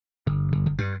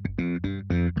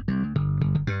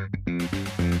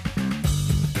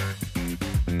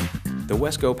The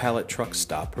Wesco pallet truck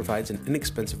stop provides an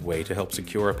inexpensive way to help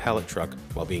secure a pallet truck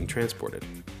while being transported.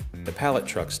 The pallet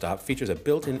truck stop features a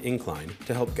built-in incline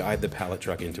to help guide the pallet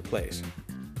truck into place.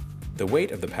 The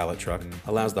weight of the pallet truck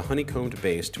allows the honeycombed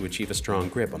base to achieve a strong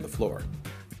grip on the floor.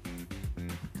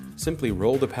 Simply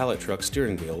roll the pallet truck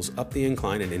steering wheels up the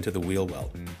incline and into the wheel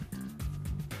well.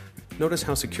 Notice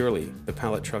how securely the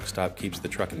pallet truck stop keeps the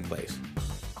truck in place.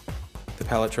 The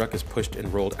pallet truck is pushed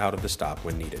and rolled out of the stop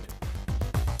when needed.